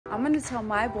I'm gonna tell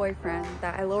my boyfriend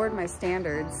that I lowered my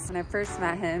standards when I first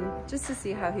met him, just to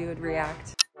see how he would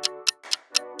react.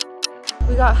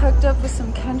 We got hooked up with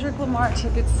some Kendrick Lamar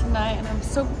tickets tonight, and I'm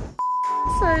so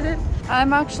excited.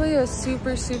 I'm actually a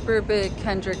super big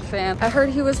Kendrick fan. I heard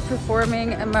he was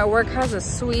performing, and my work has a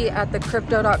suite at the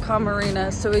crypto.com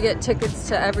arena, so we get tickets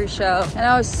to every show. And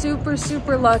I was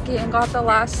super lucky and got the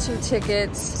last 2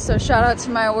 tickets, so shout out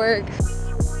to my work.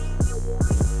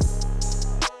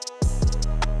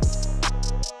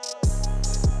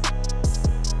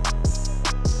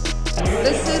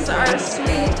 This is our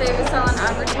suite David selling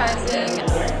advertising.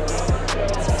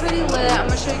 It's pretty lit. I'm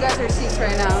gonna show you guys our seats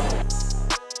right now.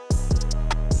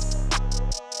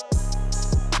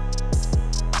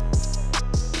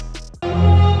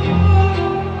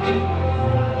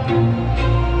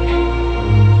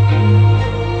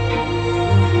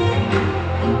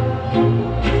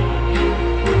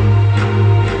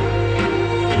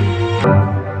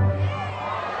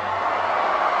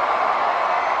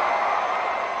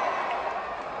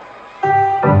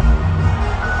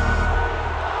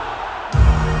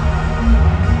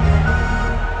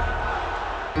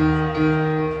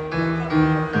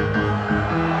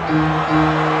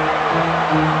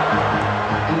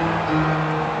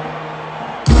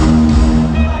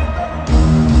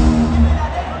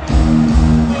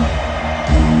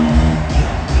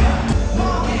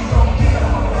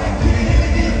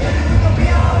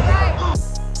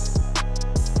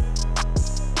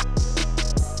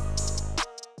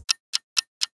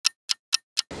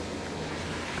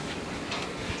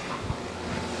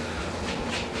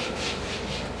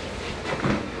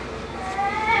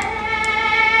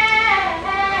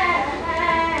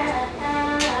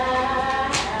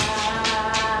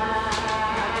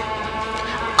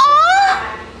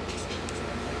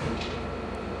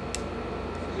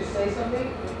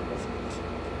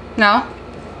 No?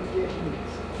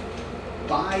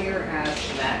 Fire ass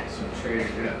snacks from Trader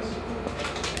Joe's.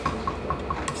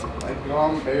 Like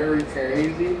gone very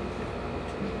crazy.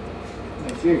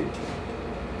 That's you.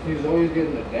 He's always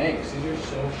getting the thanks. These are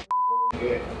so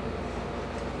good.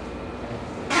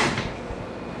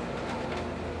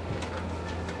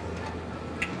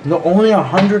 No, only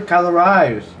 100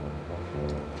 calories.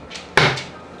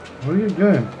 What are you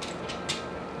doing?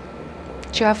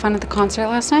 Did you have fun at the concert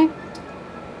last night?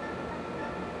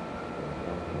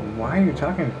 Why are you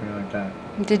talking to me like that?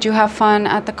 Did you have fun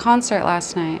at the concert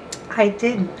last night? I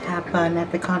didn't have fun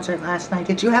at the concert last night.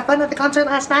 Did you have fun at the concert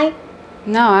last night?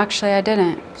 No, actually I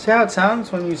didn't. See how it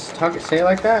sounds when you say it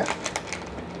like that?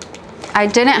 I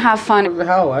didn't have fun. What the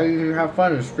hell? Why did you have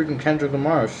fun? It was freaking Kendrick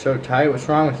Lamar. It was so tight. What's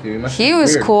wrong with you? He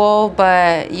was cool,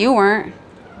 but you weren't.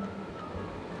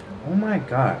 Oh my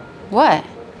god. What?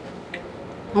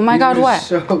 Oh my god, what?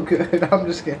 So good. I'm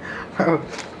just kidding. Bro,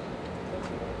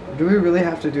 do we really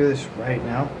have to do this right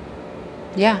now?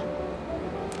 Yeah.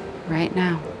 Right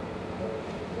now.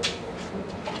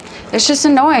 It's just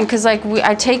annoying because like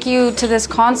I take you to this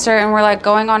concert and we're like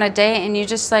going on a date and you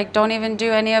just like don't even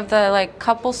do any of the like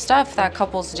couple stuff that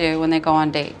couples do when they go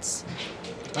on dates.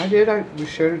 I did. We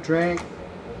shared a drink.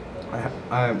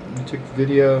 We took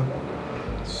video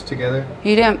together.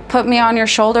 You didn't put me on your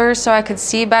shoulder so I could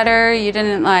see better. You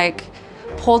didn't like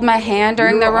hold my hand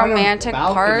during the romantic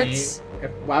parts.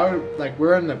 Why would, like,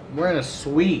 we're in a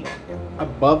suite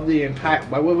above the entire,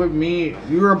 why would me,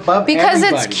 you're above because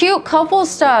everybody. It's cute couple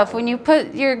stuff when you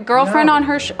put your girlfriend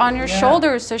on your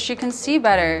shoulders so she can see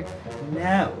better.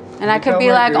 No. And I could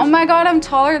be like, oh my god, I'm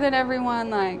taller than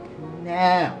everyone, like.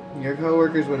 No. Your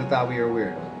coworkers would have thought we were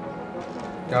weird.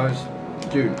 That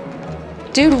was, dude.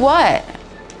 Dude, what?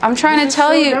 I'm trying to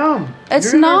tell you. Dumb.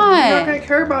 It's You're not. not gonna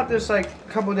care about this like a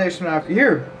couple days from now.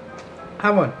 Here,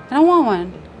 have one. I don't want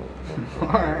one.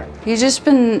 Alright. You've just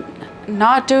been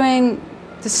not doing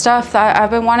the stuff that I've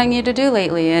been wanting you to do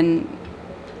lately, and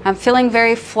I'm feeling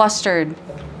very flustered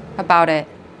about it.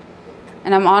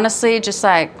 And I'm honestly just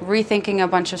like rethinking a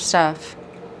bunch of stuff.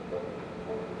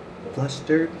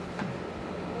 Flustered?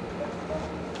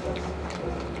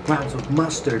 Clouds of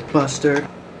mustard, Buster.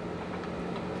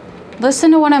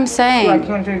 Listen to what I'm saying. I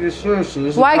can't take this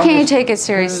seriously. Why can't you take it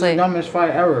seriously? This is the dumbest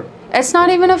fight ever. It's not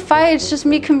even a fight, it's just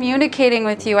me communicating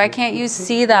with you. Why can't you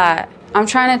see that? I'm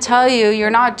trying to tell you, you're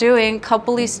not doing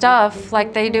coupley stuff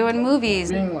like they do in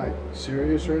movies. Being like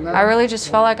serious right now? I really just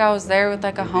felt like I was there with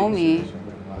like a homie.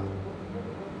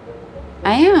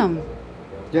 I am.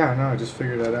 Yeah, I know, I just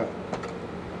figured that out.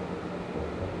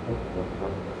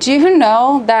 Do you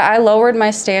know that I lowered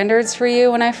my standards for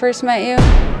you when I first met you?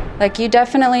 Like, you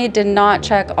definitely did not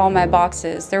check all my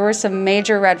boxes. There were some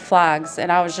major red flags,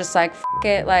 and I was just like, F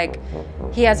it, like,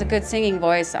 he has a good singing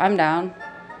voice, I'm down.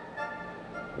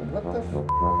 What the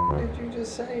f? What did you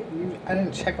just say? I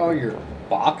didn't check all your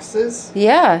boxes?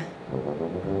 Yeah.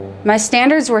 My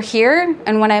standards were here,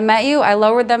 and when I met you, I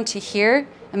lowered them to here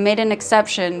and made an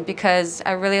exception because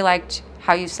I really liked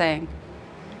how you sang.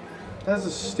 That's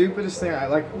the stupidest thing. I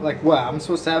like what? I'm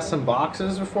supposed to have some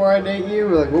boxes before I date you?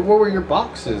 Like, what were your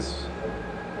boxes?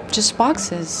 Just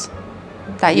boxes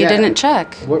that you didn't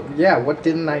check. What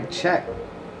didn't I check?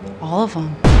 All of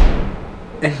them.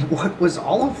 And what was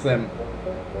all of them?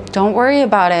 Don't worry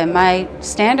about it. My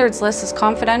standards list is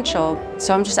confidential.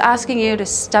 So I'm just asking you to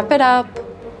step it up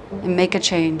and make a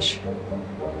change.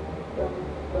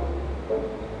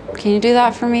 Can you do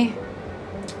that for me?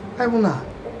 I will not.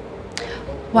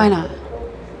 Why not?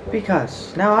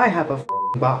 Because now I have a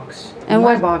box. And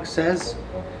my what box says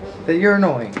that you're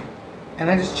annoying. And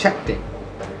I just checked it.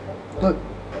 Look.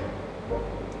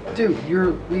 Dude,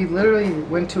 we literally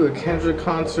went to a Kendrick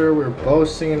concert. We were both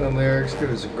singing the lyrics. It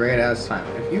was a great ass time.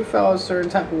 If you felt a certain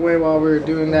type of way while we were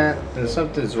doing that, then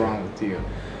something's wrong with you.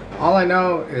 All I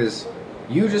know is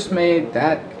you just made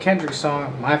that Kendrick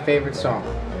song my favorite song.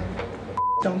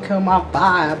 Don't kill my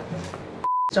vibe.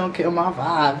 Don't kill my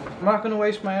vibe. I'm not gonna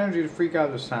waste my energy to freak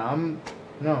out this time.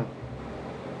 No.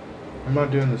 I'm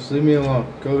not doing this. Leave me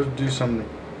alone. Go do something.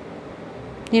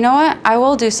 You know what? I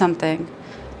will do something.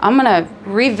 I'm gonna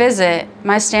revisit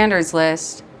my standards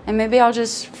list and maybe I'll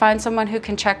just find someone who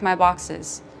can check my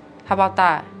boxes. How about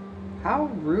that? How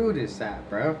rude is that,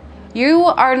 bro? You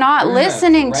are not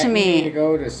listening to me. To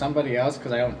go to somebody else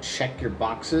because I don't check your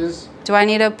boxes? Do I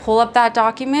need to pull up that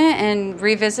document and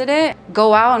revisit it?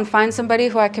 Go out and find somebody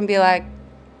who I can be like,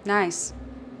 nice,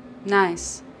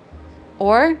 nice.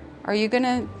 Or are you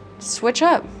gonna switch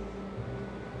up?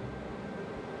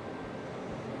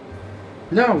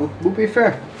 No, we'll be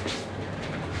fair.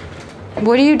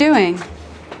 What are you doing?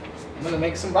 I'm gonna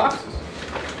make some boxes.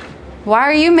 Why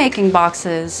are you making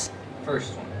boxes?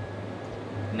 First one.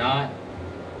 Not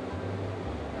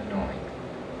annoying.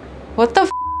 What the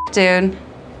f, dude?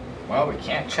 Well, we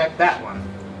can't check that one.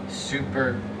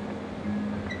 Super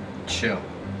chill.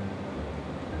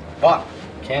 But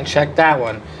can't check that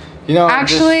one. You know,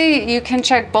 actually, you can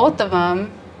check both of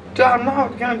them. Dude, I'm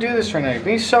not gonna do this right now. You're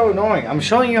being so annoying. I'm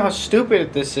showing you how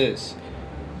stupid this is.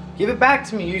 Give it back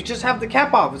to me. You just have the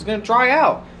cap off. It's gonna dry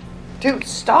out. Dude,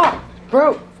 stop.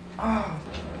 Bro. Oh.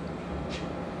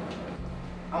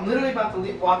 I'm literally about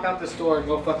to walk out this door and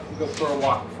go for a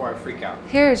walk before I freak out.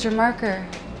 Here's your marker.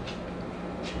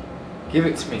 Give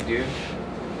it to me, dude.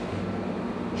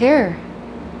 Here.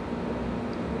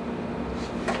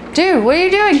 Dude, what are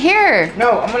you doing here?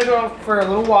 No, I'm gonna go for a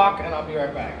little walk and I'll be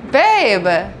right back. Babe.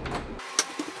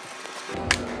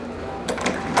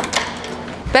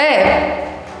 Babe.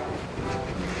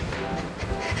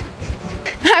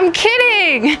 I'm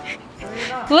kidding.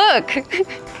 Look. I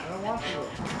don't want to.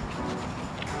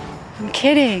 I'm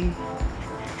kidding.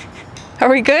 Are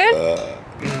we good?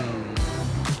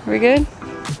 Are we good?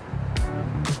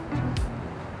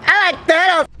 I like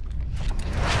that.